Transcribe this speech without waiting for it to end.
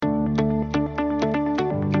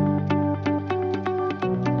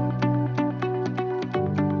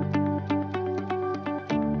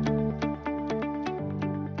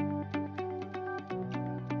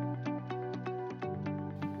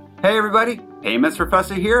Hey everybody, Payments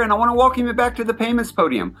Professor here, and I want to welcome you back to the Payments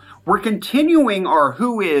Podium. We're continuing our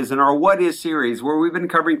Who Is and our What Is series where we've been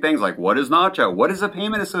covering things like what is Nacho, what is a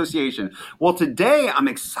payment association. Well, today I'm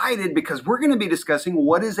excited because we're going to be discussing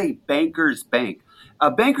what is a banker's bank.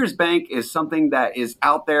 A banker's bank is something that is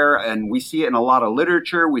out there, and we see it in a lot of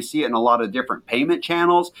literature. We see it in a lot of different payment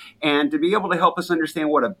channels. And to be able to help us understand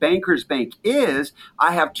what a banker's bank is,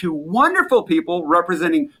 I have two wonderful people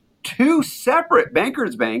representing two separate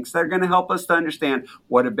bankers banks that are going to help us to understand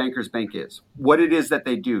what a banker's bank is, what it is that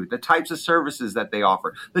they do, the types of services that they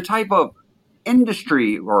offer, the type of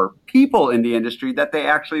industry or people in the industry that they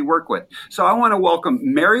actually work with. So I want to welcome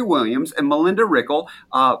Mary Williams and Malinda Rickel.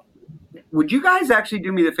 Would you guys actually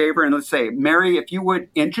do me the favor and let's say, Mary, if you would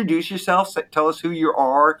introduce yourself, tell us who you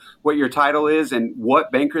are, what your title is, and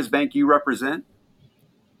what banker's bank you represent?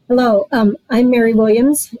 Hello, I'm Mary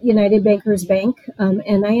Williams, United Bankers Bank,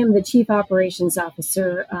 and I am the Chief Operations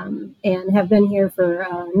Officer and have been here for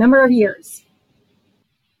a number of years.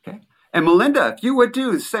 Okay. And Malinda, if you would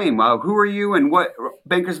do the same, who are you and what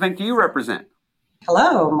Bankers Bank do you represent?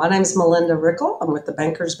 Hello, my name is Malinda Rickel. I'm with the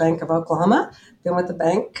Bankers Bank of Oklahoma. Been with the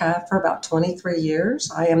bank for about 23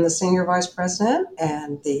 years. I am the Senior Vice President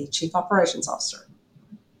and the Chief Operations Officer.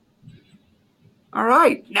 All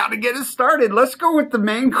right, now to get us started, let's go with the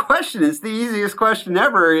main question. It's the easiest question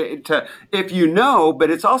ever if you know,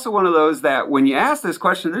 but it's also one of those that when you ask this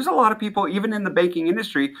question, there's a lot of people, even in the banking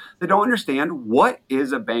industry, that don't understand what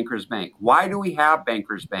is a banker's bank? Why do we have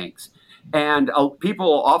bankers banks? And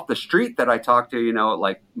people off the street that I talk to,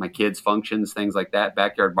 like my kids' functions, things like that,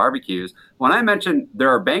 backyard barbecues, when I mention there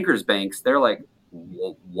are bankers banks, they're like,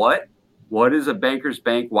 what? What is a banker's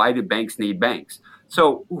bank? Why do banks need banks?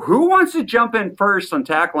 So who wants to jump in first on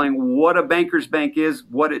tackling what a banker's bank is,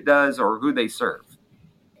 what it does, or who they serve?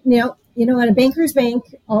 Now, at a banker's bank,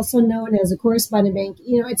 also known as a correspondent bank,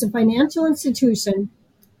 it's a financial institution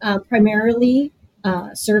primarily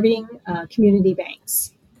serving community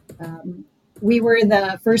banks. We were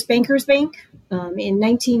the first banker's bank in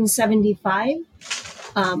 1975,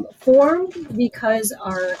 formed because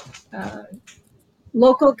our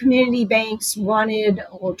local community banks wanted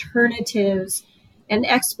alternatives and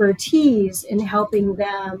expertise in helping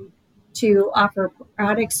them to offer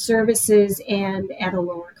products, services, and at a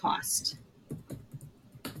lower cost.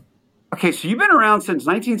 Okay, so you've been around since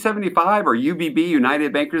 1975, or UBB,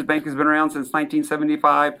 United Bankers Bank, has been around since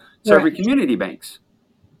 1975, serving community banks.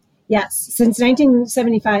 Yes, since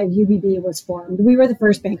 1975, UBB was formed. We were the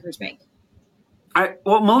first bankers bank.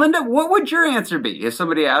 Well, Malinda, what would your answer be if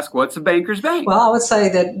somebody asked, what's a banker's bank? Well, I would say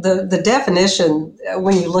that the definition,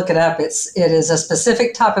 when you look it up, it is a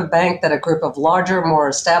specific type of bank that a group of larger, more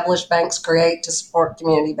established banks create to support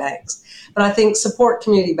community banks. But I think support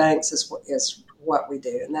community banks is what we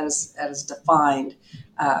do, and that is defined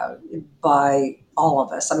by all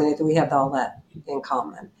of us. I mean, we have all that in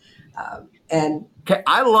common. Okay,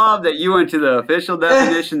 I love that you went to the official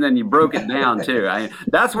definition, then you broke it down too.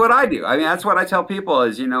 That's what I do. That's what I tell people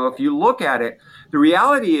is, if you look at it, the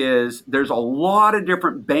reality is there's a lot of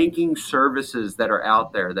different banking services that are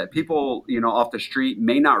out there that people, off the street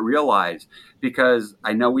may not realize, because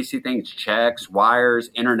I know we see things, checks,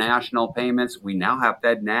 wires, international payments. We now have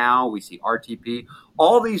FedNow, we see RTP,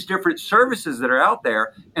 all these different services that are out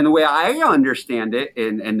there. And the way I understand it,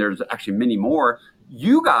 and there's actually many more,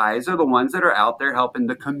 you guys are the ones that are out there helping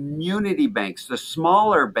the community banks, the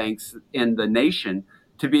smaller banks in the nation,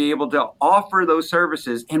 to be able to offer those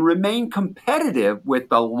services and remain competitive with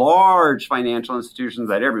the large financial institutions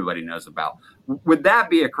that everybody knows about. Would that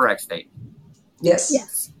be a correct statement? Yes.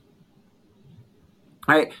 Yes.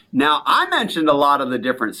 All right. Now, I mentioned a lot of the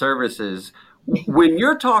different services. When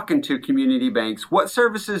you're talking to community banks, what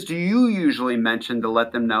services do you usually mention to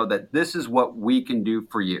let them know that this is what we can do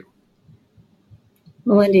for you?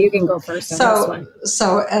 Melinda, you can go first on this one.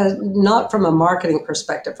 So not from a marketing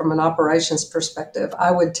perspective, from an operations perspective, I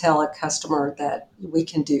would tell a customer that we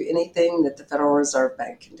can do anything that the Federal Reserve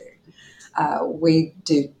Bank can do. We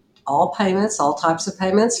do all payments, all types of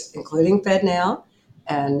payments, including FedNow,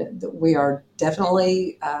 and we are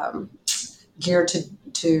definitely geared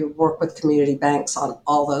to work with community banks on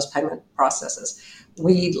all those payment processes.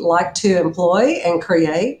 We like to employ and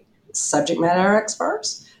create subject matter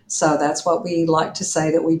experts. So that's what we like to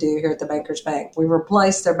say that we do here at the Bankers Bank. We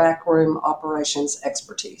replace their backroom operations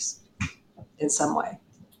expertise in some way.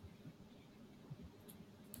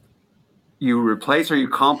 You replace or you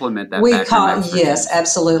complement that? Yes,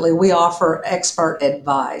 absolutely. We offer expert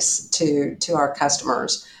advice to our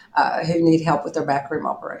customers who need help with their backroom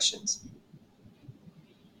operations.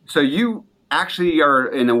 So you actually are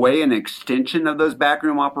in a way an extension of those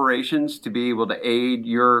backroom operations to be able to aid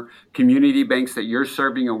your community banks that you're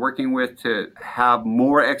serving and working with to have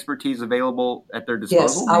more expertise available at their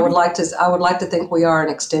disposal? Yes, I would like to. I would like to think we are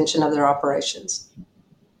an extension of their operations.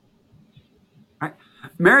 Right.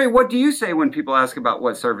 Mary, what do you say when people ask about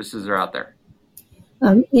what services are out there?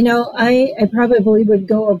 I probably would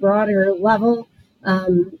go a broader level.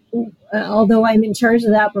 Although I'm in charge of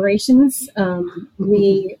the operations,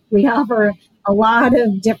 we offer a lot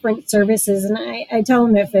of different services, and I tell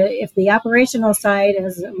them if the operational side,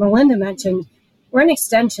 as Malinda mentioned, we're an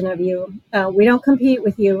extension of you. We don't compete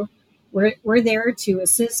with you. We're there to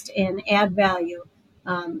assist and add value.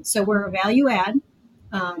 So we're a value add,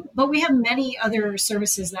 but we have many other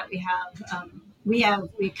services that we have.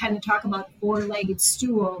 We kind of talk about the four-legged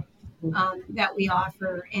stool that we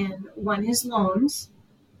offer, and one is loans.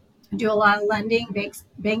 We do a lot of lending,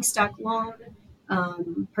 bank stock loan,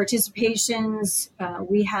 participations.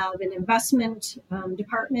 We have an investment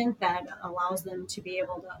department that allows them to be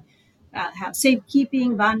able to have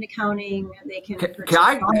safekeeping, bond accounting. They can.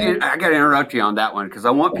 I got to interrupt you on that one because I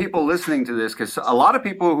want people listening to this, because a lot of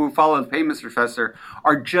people who follow the Payments Professor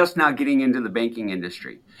are just now getting into the banking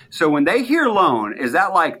industry. So when they hear loan, is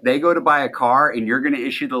that like they go to buy a car and you're going to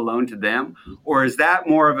issue the loan to them? Or is that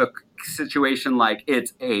more of a situation like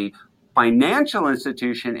it's a financial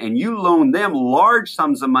institution and you loan them large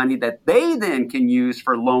sums of money that they then can use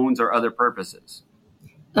for loans or other purposes?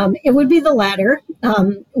 It would be the latter.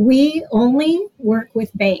 We only work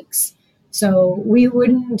with banks. So we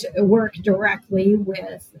wouldn't work directly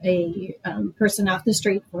with a person off the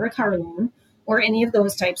street for a car loan or any of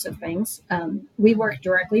those types of things. We work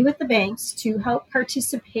directly with the banks to help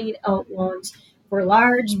participate out loans for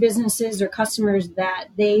large businesses or customers that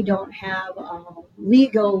they don't have a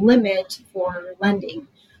legal limit for lending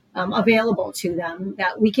available to them,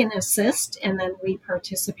 that we can assist, and then we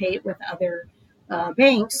participate with other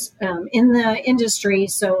banks in the industry,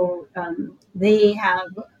 so they have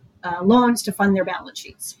loans to fund their balance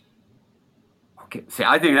sheets. Okay, see,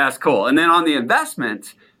 I think that's cool. And then on the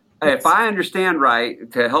investments, if I understand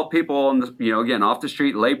right, to help people on the, again, off the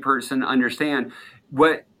street, layperson understand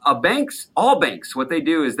what all banks, what they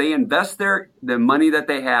do is they invest the money that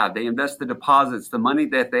they have, they invest the deposits, the money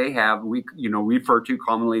that they have, we refer to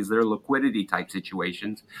commonly as their liquidity type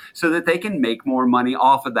situations, so that they can make more money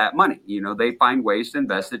off of that money. They find ways to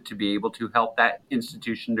invest it to be able to help that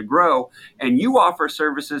institution to grow. And you offer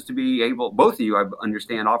services to be able, both of you, I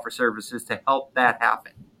understand, offer services to help that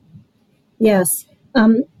happen. Yes.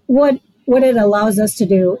 What it allows us to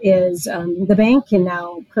do is the bank can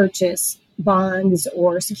now purchase bonds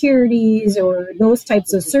or securities or those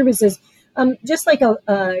types of services, just like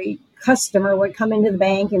a customer would come into the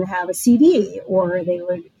bank and have a CD, or they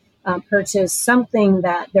would purchase something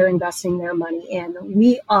that they're investing their money in.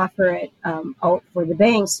 We offer it out for the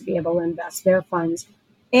banks to be able to invest their funds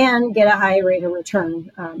and get a high rate of return,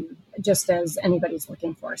 just as anybody's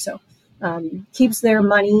looking for. So keeps their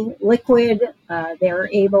money liquid. They're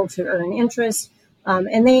able to earn interest.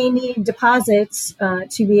 And they need deposits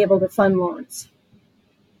to be able to fund loans.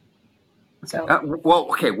 So,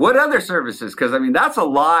 what other services? Because that's a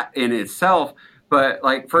lot in itself. But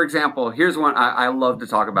like, for example, here's one I love to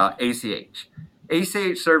talk about: ACH.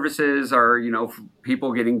 ACH services are,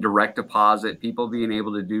 people getting direct deposit, people being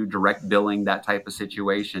able to do direct billing, that type of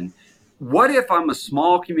situation. What if I'm a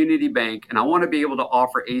small community bank and I want to be able to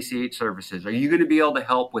offer ACH services? Are you going to be able to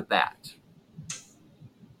help with that?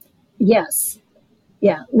 Yes.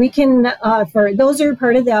 Yeah, we can offer, those are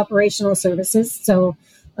part of the operational services. So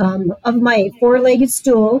of my four-legged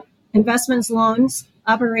stool, investments, loans,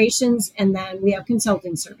 operations, and then we have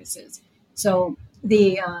consulting services. So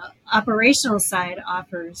the operational side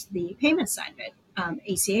offers the payment side of it,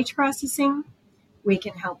 ACH processing. We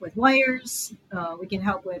can help with wires. We can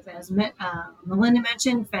help with, as Malinda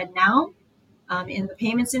mentioned, FedNow. In the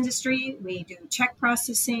payments industry, we do check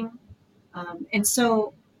processing. And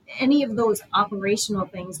so any of those operational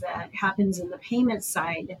things that happens in the payment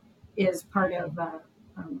side is part of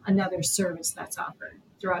another service that's offered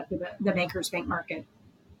throughout the Bankers Bank market.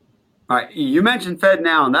 All right, you mentioned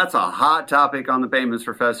FedNow, and that's a hot topic on the Payments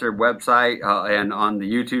Professor website and on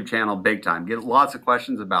the YouTube channel big time. Get lots of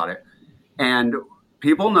questions about it. And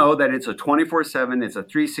people know that it's a 24/7, it's a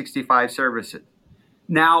 365 service.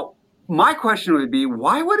 Now, my question would be,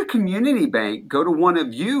 why would a community bank go to one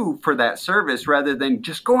of you for that service rather than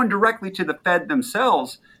just going directly to the Fed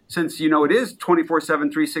themselves, since, it is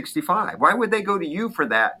 24/7, 365? Why would they go to you for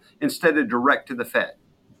that instead of direct to the Fed?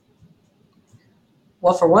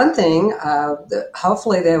 Well, for one thing,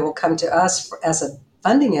 hopefully they will come to us as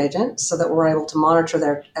funding agent so that we're able to monitor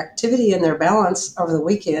their activity and their balance over the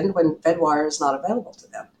weekend when FedWire is not available to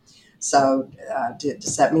them. So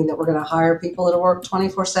does that mean that we're going to hire people that work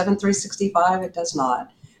 24/7, 365? It does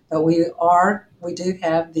not. But we do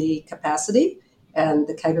have the capacity and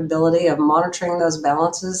the capability of monitoring those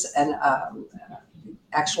balances and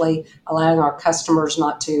actually allowing our customers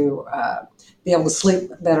not to be able to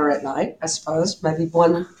sleep better at night, I suppose, maybe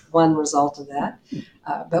one result of that.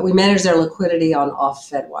 But we manage their liquidity on off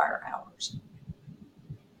FedWire hours.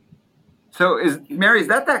 So Mary, is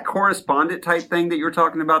that correspondent type thing that you're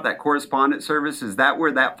talking about, that correspondent service? Is that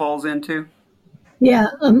where that falls into? Yeah,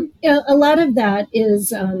 a lot of that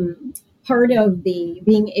is part of the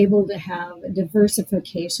being able to have a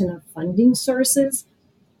diversification of funding sources.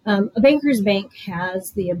 A banker's bank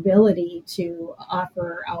has the ability to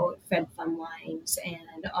offer out Fed fund lines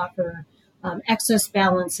and offer excess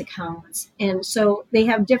balance accounts. And so they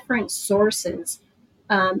have different sources.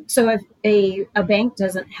 So if a bank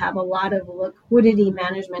doesn't have a lot of liquidity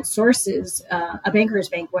management sources, a banker's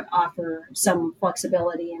bank would offer some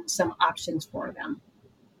flexibility and some options for them.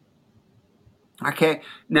 Okay.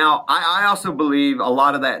 Now, I also believe a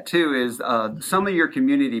lot of that too is some of your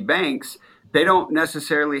community banks, they don't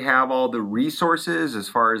necessarily have all the resources as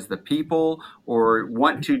far as the people or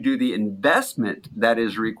want to do the investment that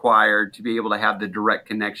is required to be able to have the direct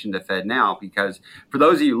connection to FedNow. Because for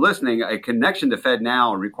those of you listening, a connection to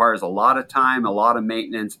FedNow requires a lot of time, a lot of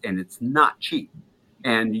maintenance, and it's not cheap.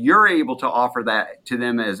 And you're able to offer that to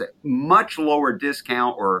them as a much lower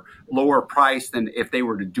discount or lower price than if they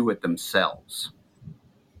were to do it themselves.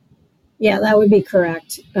 Yeah, that would be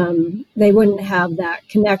correct. They wouldn't have that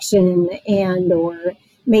connection and or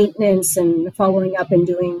maintenance and following up and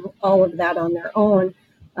doing all of that on their own.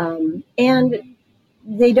 And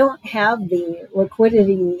they don't have the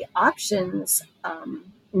liquidity options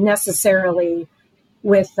necessarily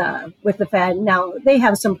with the Fed. Now, they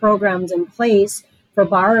have some programs in place for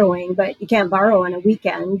borrowing, but you can't borrow on a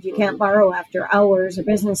weekend. You can't borrow after hours or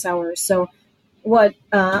business hours. So what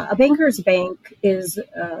a banker's bank is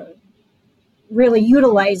really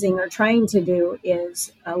utilizing or trying to do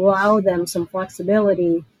is allow them some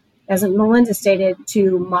flexibility, as Malinda stated,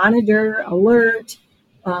 to monitor, alert,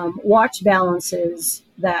 watch balances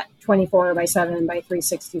that 24/7 by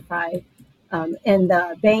 365. And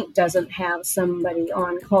the bank doesn't have somebody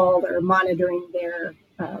on call or monitoring their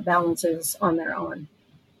balances on their own.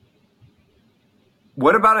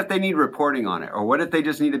 What about if they need reporting on it? Or what if they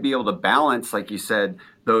just need to be able to balance, like you said,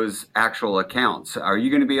 those actual accounts? Are you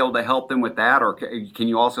going to be able to help them with that? Or can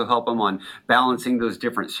you also help them on balancing those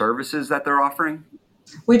different services that they're offering?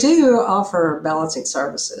 We do offer balancing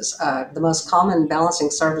services. The most common balancing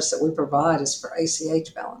service that we provide is for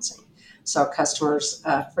ACH balancing. So customers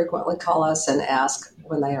frequently call us and ask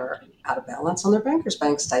when they are out of balance on their banker's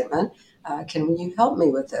bank statement, can you help me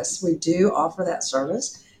with this? We do offer that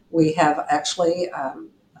service. We have actually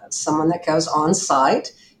someone that goes on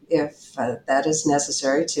site if that is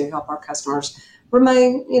necessary to help our customers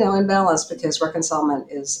remain, in balance, because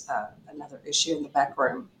reconcilement is another issue in the back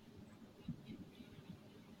room.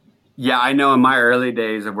 Yeah, I know in my early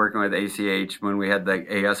days of working with ACH, when we had the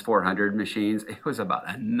AS400 machines, it was about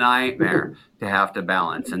a nightmare to have to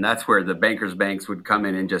balance. And that's where the bankers' banks would come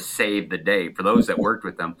in and just save the day for those that worked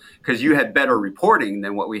with them, because you had better reporting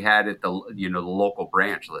than what we had at the local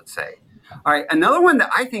branch, let's say. All right. Another one that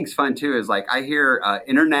I think is fun too is I hear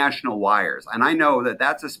international wires. And I know that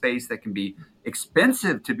that's a space that can be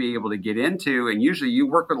expensive to be able to get into. And usually you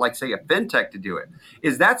work with say a fintech to do it.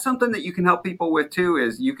 Is that something that you can help people with too?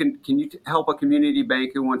 Can you help a community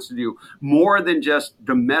bank who wants to do more than just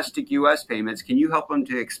domestic U.S. payments? Can you help them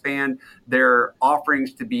to expand their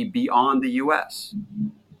offerings to be beyond the U.S.?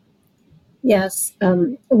 Yes,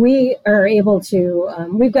 we are able to,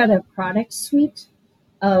 we've got a product suite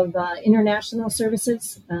of international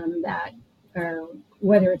services that are,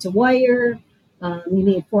 whether it's a wire, you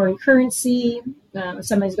need foreign currency,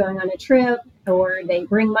 somebody's going on a trip, or they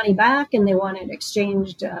bring money back and they want it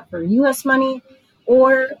exchanged for U.S. money,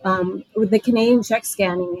 or the Canadian check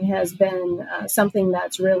scanning has been something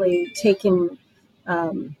that's really taken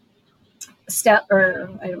step,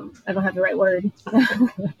 or I don't have the right word.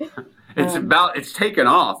 It's taken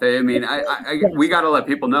off. I mean, yes. We got to let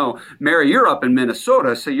people know, Mary, you're up in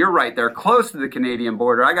Minnesota, so you're right there close to the Canadian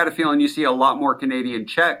border. I got a feeling you see a lot more Canadian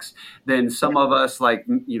checks than some of us, like,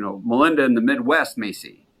 Malinda in the Midwest may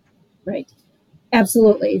see. Right.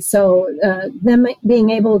 Absolutely. So them being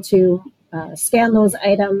able to scan those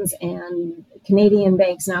items and Canadian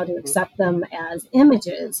banks now to accept them as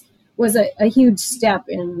images was a huge step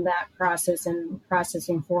in that process and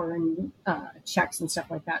processing foreign checks and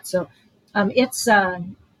stuff like that. So It's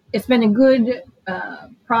been a good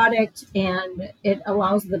product, and it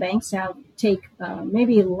allows the banks to take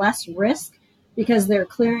maybe less risk because they're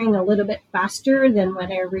clearing a little bit faster than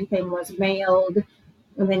when everything was mailed,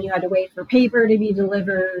 and then you had to wait for paper to be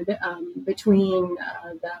delivered between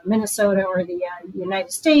the Minnesota or the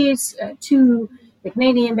United States to the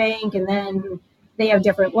Canadian bank, and then they have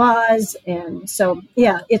different laws, and so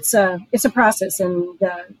it's a process, and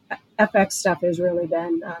the FX stuff has really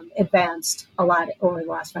been advanced a lot over the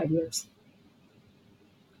last 5 years.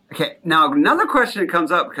 Okay, now another question that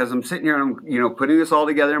comes up because I'm sitting here and I'm putting this all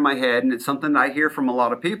together in my head, and it's something I hear from a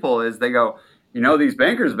lot of people is they go, these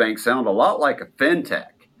bankers banks sound a lot like a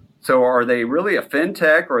fintech. So are they really a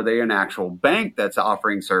fintech, or are they an actual bank that's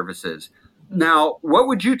offering services? Now, what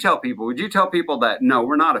would you tell people? Would you tell people that, no,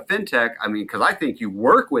 we're not a fintech? I mean, because I think you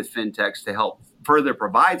work with fintechs to help further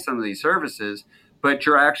provide some of these services, but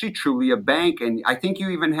you're actually truly a bank. And I think you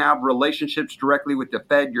even have relationships directly with the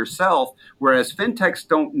Fed yourself, whereas fintechs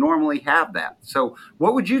don't normally have that. So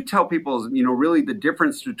what would you tell people is, really the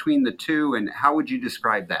difference between the two, and how would you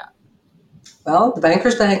describe that? Well, the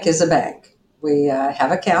Bankers Bank is a bank. We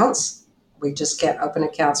have accounts. We just can't open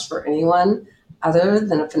accounts for anyone other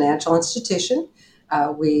than a financial institution.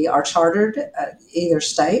 We are chartered either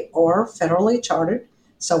state or federally chartered,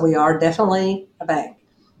 so we are definitely a bank.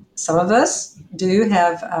 Some of us do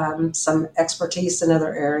have some expertise in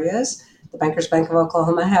other areas. The Bankers Bank of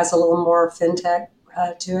Oklahoma has a little more fintech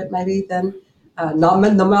to it, maybe than not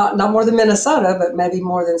more than Minnesota, but maybe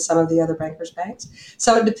more than some of the other bankers banks.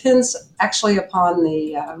 So it depends actually upon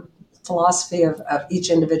the philosophy of each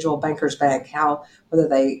individual bankers bank, whether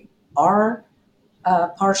they are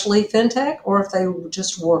partially fintech or if they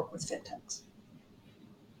just work with fintechs.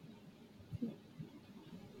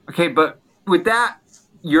 Okay, but with that,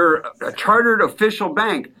 you're a chartered official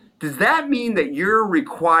bank. Does that mean that you're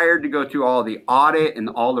required to go through all the audit and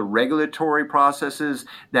all the regulatory processes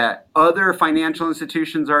that other financial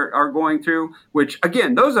institutions are going through? Which,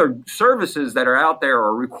 again, those are services that are out there,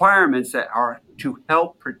 or requirements that are to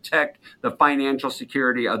help protect the financial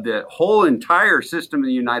security of the whole entire system in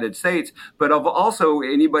the United States, but of also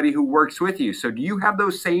anybody who works with you. So do you have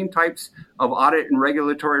those same types of audit and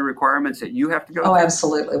regulatory requirements that you have to go through? Oh,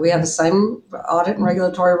 absolutely. We have the same audit and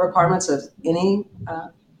regulatory requirements of any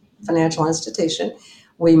financial institution.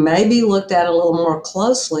 We may be looked at a little more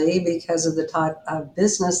closely because of the type of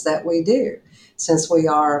business that we do. Since we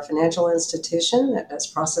are a financial institution that does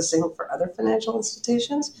processing for other financial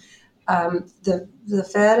institutions, the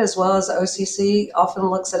Fed as well as OCC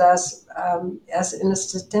often looks at us as in a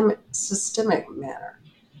systemic manner.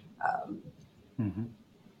 Mm-hmm.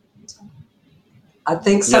 I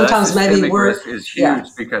think sometimes maybe risk is huge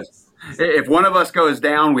because if one of us goes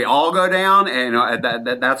down, we all go down, and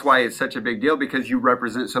that's why it's such a big deal, because you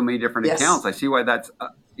represent so many different accounts. I see why that's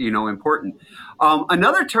important.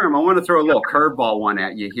 Another term I want to throw a little curveball one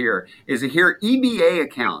at you here is EBA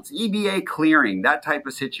accounts, EBA clearing, that type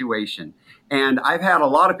of situation. And I've had a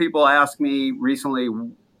lot of people ask me recently,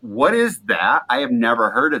 what is that? I have never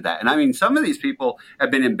heard of that. And I mean, some of these people have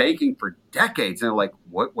been in banking for decades, and they're like,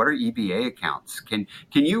 what are EBA accounts? Can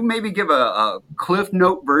you maybe give a Cliff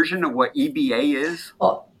Note version of what EBA is?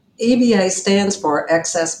 Well, EBA stands for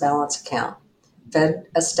Excess Balance Account. Fed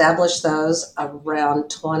established those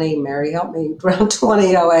around Mary help me, around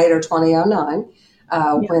 2008 or 2009,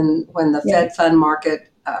 when the Fed fund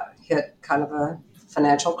market hit kind of a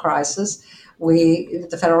financial crisis.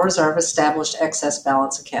 The Federal Reserve established excess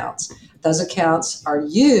balance accounts. Those accounts are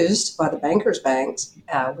used by the bankers banks,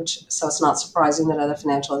 so it's not surprising that other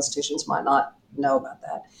financial institutions might not know about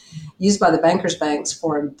that. Used by the bankers banks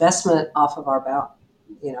for investment off of our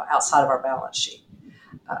outside of our balance sheet.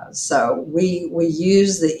 So we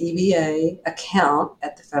use the EBA account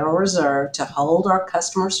at the Federal Reserve to hold our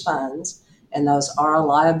customers' funds, and those are a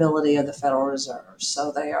liability of the Federal Reserve.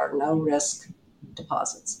 So they are no risk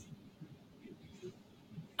deposits.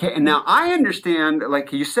 Okay, and now I understand,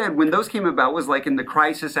 like you said, when those came about was like in the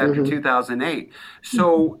crisis after 2008.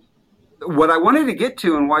 So what I wanted to get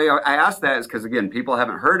to, and why I asked that, is because, again, people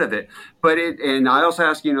haven't heard of it. And I also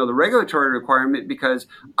ask, the regulatory requirement, because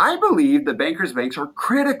I believe the bankers' banks are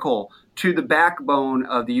critical to the backbone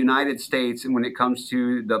of the United States, and when it comes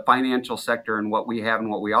to the financial sector and what we have and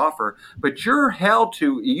what we offer. But you're held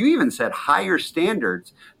to, you even said, higher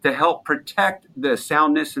standards to help protect the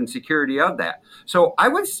soundness and security of that. So I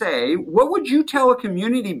would say, what would you tell a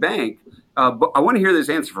community bank But I want to hear this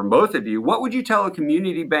answer from both of you. What would you tell a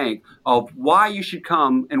community bank of why you should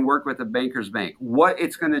come and work with a banker's bank? What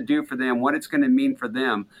it's going to do for them, what it's going to mean for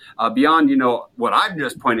them, beyond, what I'm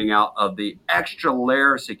just pointing out of the extra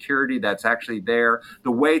layer of security that's actually there,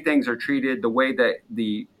 the way things are treated, the way that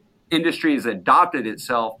the industry has adopted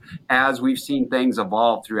itself as we've seen things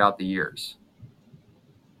evolve throughout the years.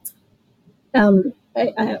 I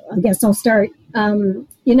guess I'll start.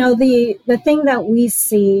 The thing that we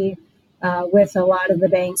see with a lot of the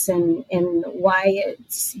banks and why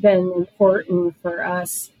it's been important for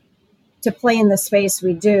us to play in the space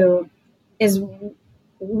we do is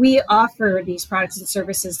we offer these products and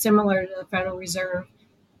services similar to the Federal Reserve.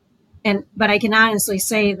 But I can honestly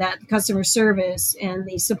say that the customer service and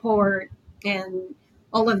the support and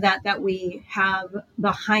all of that we have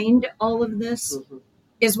behind all of this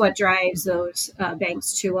is what drives those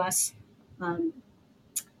banks to us.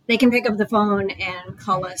 They can pick up the phone and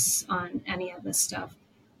call us on any of this stuff.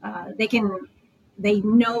 They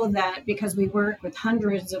know that because we work with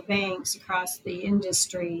hundreds of banks across the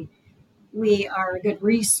industry, we are a good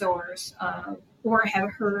resource, or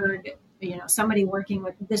have heard, somebody working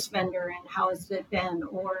with this vendor and how has it been,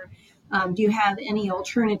 or do you have any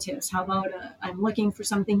alternatives? How about I'm looking for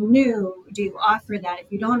something new? Do you offer that?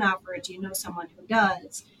 If you don't offer it, do you know someone who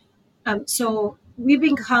does? So we've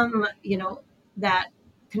become, that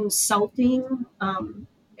consulting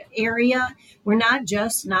area. We're not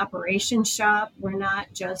just an operations shop. We're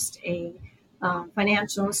not just a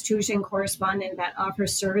financial institution correspondent that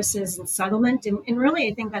offers services and settlement. And really,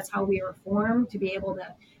 I think that's how we were formed, to be able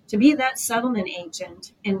to be that settlement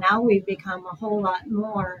agent. And now we've become a whole lot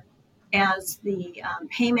more as the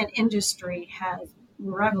payment industry has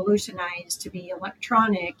revolutionized to be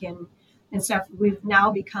electronic and stuff. We've now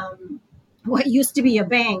become what used to be a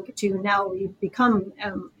bank to now we've become,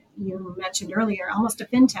 you mentioned earlier, almost a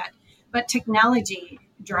fintech. But technology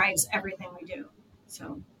drives everything we do.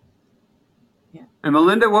 So, yeah. And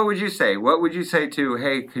Malinda, what would you say? What would you say to,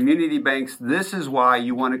 hey, community banks, this is why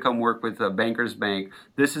you want to come work with a banker's bank.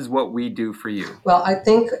 This is what we do for you. Well, I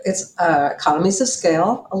think it's economies of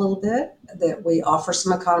scale a little bit, that we offer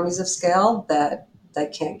some economies of scale that they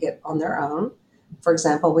can't get on their own. For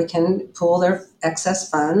example, we can pool their excess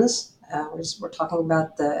funds. We're talking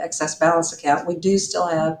about the excess balance account. We do still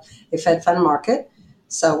have a Fed fund market,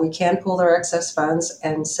 so we can pool their excess funds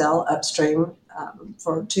and sell upstream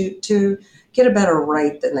to get a better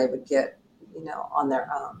rate than they would get, on their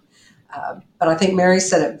own. But I think Mary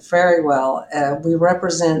said it very well. We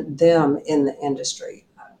represent them in the industry.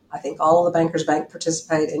 I think all of the Bankers Bank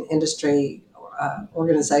participate in industry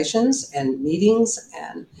organizations and meetings,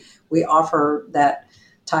 and we offer that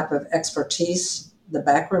type of expertise, the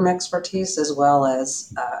backroom expertise, as well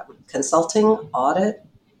as consulting, audit.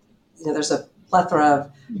 There's a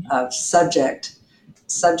plethora of subjects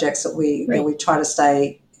that we try to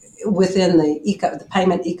stay within the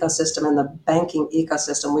payment ecosystem and the banking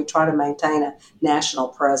ecosystem. We try to maintain a national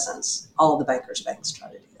presence. All of the Bankers Banks try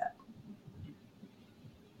to do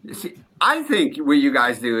that. See, I think what you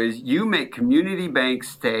guys do is you make community banks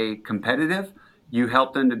stay competitive. You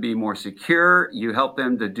help them to be more secure. You help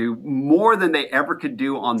them to do more than they ever could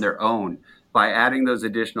do on their own by adding those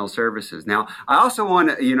additional services. Now, I also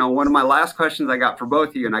want to, one of my last questions I got for both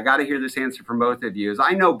of you, and I got to hear this answer from both of you, is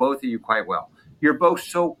I know both of you quite well. You're both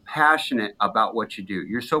so passionate about what you do.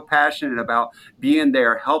 You're so passionate about being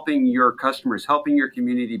there, helping your customers, helping your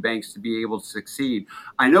community banks to be able to succeed.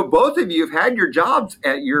 I know both of you have had your jobs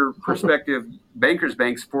at your prospective bankers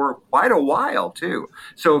banks for quite a while too.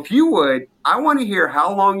 So if you would, I want to hear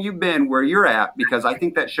how long you've been where you're at, because I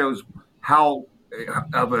think that shows how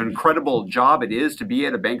of an incredible job it is to be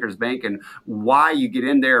at a banker's bank and why you get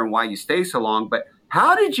in there and why you stay so long. But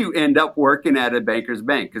how did you end up working at a banker's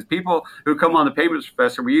bank? Because people who come on the Payments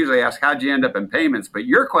Professor, we usually ask, how'd you end up in payments? But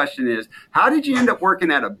your question is, how did you end up working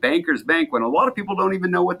at a banker's bank when a lot of people don't even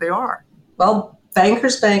know what they are? Well,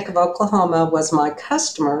 Bankers Bank of Oklahoma was my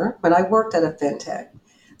customer when I worked at a fintech.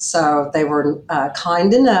 So they were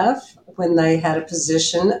kind enough when they had a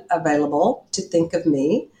position available to think of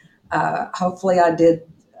me. Hopefully I did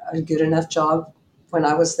a good enough job when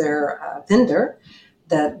I was their vendor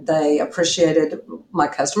that they appreciated my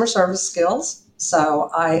customer service skills. So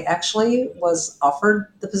I actually was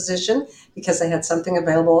offered the position because they had something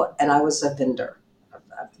available and I was a vendor of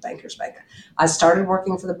the Bankers Bank. I started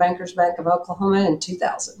working for the Bankers Bank of Oklahoma in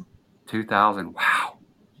 2000. 2000, wow.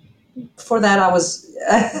 Before that I was,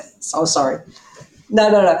 so sorry.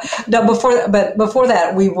 No. Before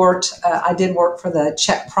that we worked, I did work for the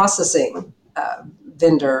check processing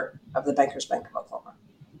vendor of the Bankers Bank of Oklahoma.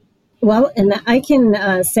 Well, and I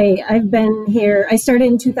can say I've been here. I started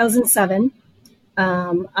in 2007.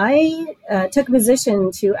 I took a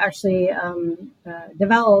position to actually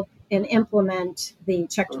develop and implement the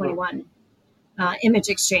Check 21 image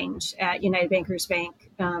exchange at United Bankers Bank,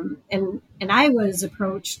 and I was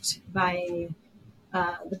approached by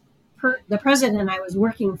the president I was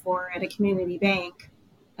working for at a community bank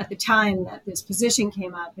at the time that this position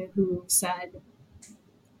came up, who said,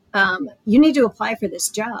 "You need to apply for this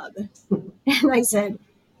job." And I said,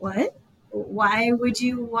 "What? Why would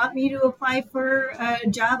you want me to apply for a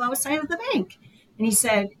job outside of the bank?" And he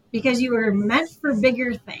said, "Because you were meant for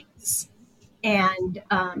bigger things." And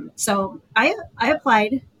so I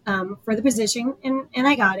applied for the position, and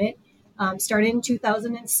I got it. Started in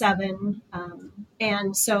 2007.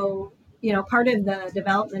 And so, part of the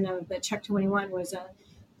development of the Check 21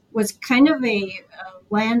 was kind of a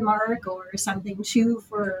landmark or something too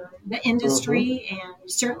for the industry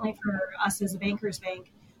and certainly for us as a bankers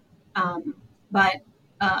bank. But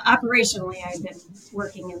operationally, I've been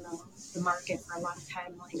working in the market for a long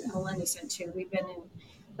time, like Malinda said too. We've been in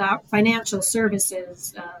the financial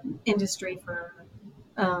services industry for,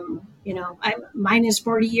 mine is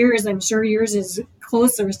 40 years. I'm sure yours is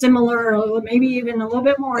close or similar, or maybe even a little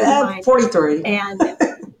bit more than mine. 43. And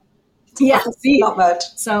yeah, see, not much.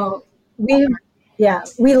 So we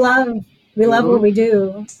love what we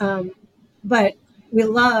do, but we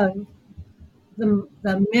love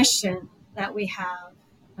the mission that we have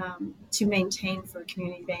to maintain for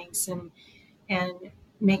community banks and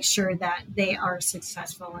make sure that they are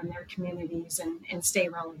successful in their communities and stay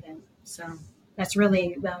relevant. So that's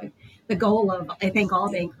really the goal of, I think, all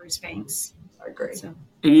bankers banks. I agree. So.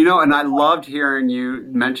 And I loved hearing you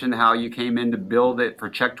mention how you came in to build it for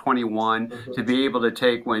Check 21 to be able to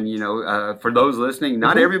take when, for those listening,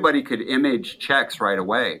 not everybody could image checks right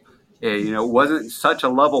away. It wasn't such a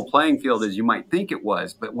level playing field as you might think it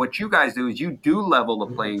was. But what you guys do is you do level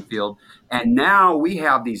the playing field. And now we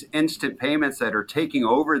have these instant payments that are taking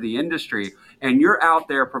over the industry. And you're out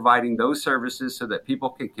there providing those services so that people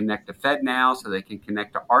can connect to FedNow, so they can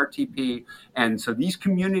connect to RTP. And so these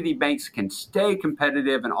community banks can stay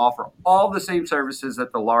competitive and offer all the same services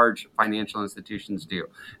that the large financial institutions do.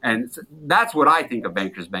 And that's what I think a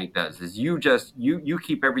banker's bank does, is you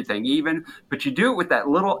keep everything even, but you do it with that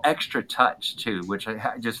little extra touch too, which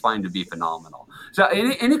I just find to be phenomenal. So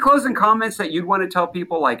any closing comments that you'd want to tell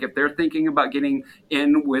people, like if they're thinking about getting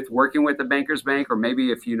in with working with the banker's bank, or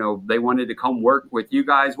maybe if, they wanted to come work with you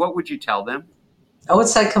guys, what would you tell them? I would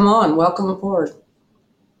say, come on, welcome aboard.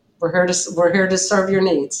 We're here to serve your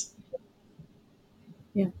needs.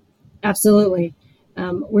 Yeah, absolutely.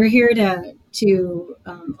 We're here to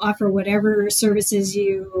offer whatever services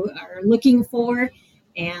you are looking for,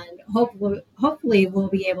 and hopefully we'll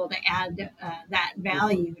be able to add that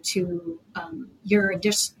value to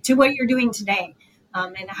to what you're doing today.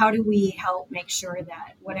 And how do we help make sure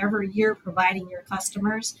that whatever you're providing your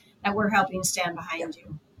customers, that we're helping stand behind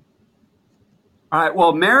you. All right.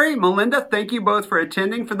 Well, Mary, Malinda, thank you both for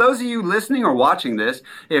attending. For those of you listening or watching this,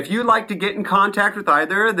 if you'd like to get in contact with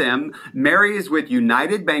either of them, Mary is with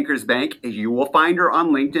United Bankers Bank. You will find her on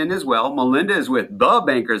LinkedIn as well. Malinda is with The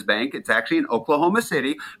Bankers Bank. It's actually in Oklahoma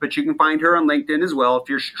City, but you can find her on LinkedIn as well. If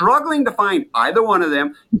you're struggling to find either one of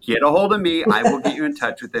them, get a hold of me. I will get you in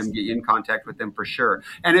touch with them, get you in contact with them for sure.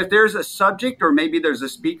 And if there's a subject or maybe there's a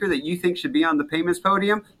speaker that you think should be on the Payments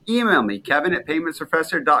Podium, email me,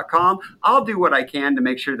 kevin@paymentsprofessor.com. I'll do what I can to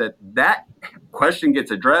make sure that question gets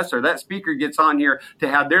addressed or that speaker gets on here to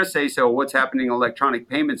have their say so what's happening in the electronic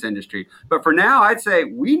payments industry. But for now, I'd say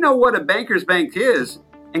we know what a banker's bank is,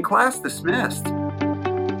 and class dismissed.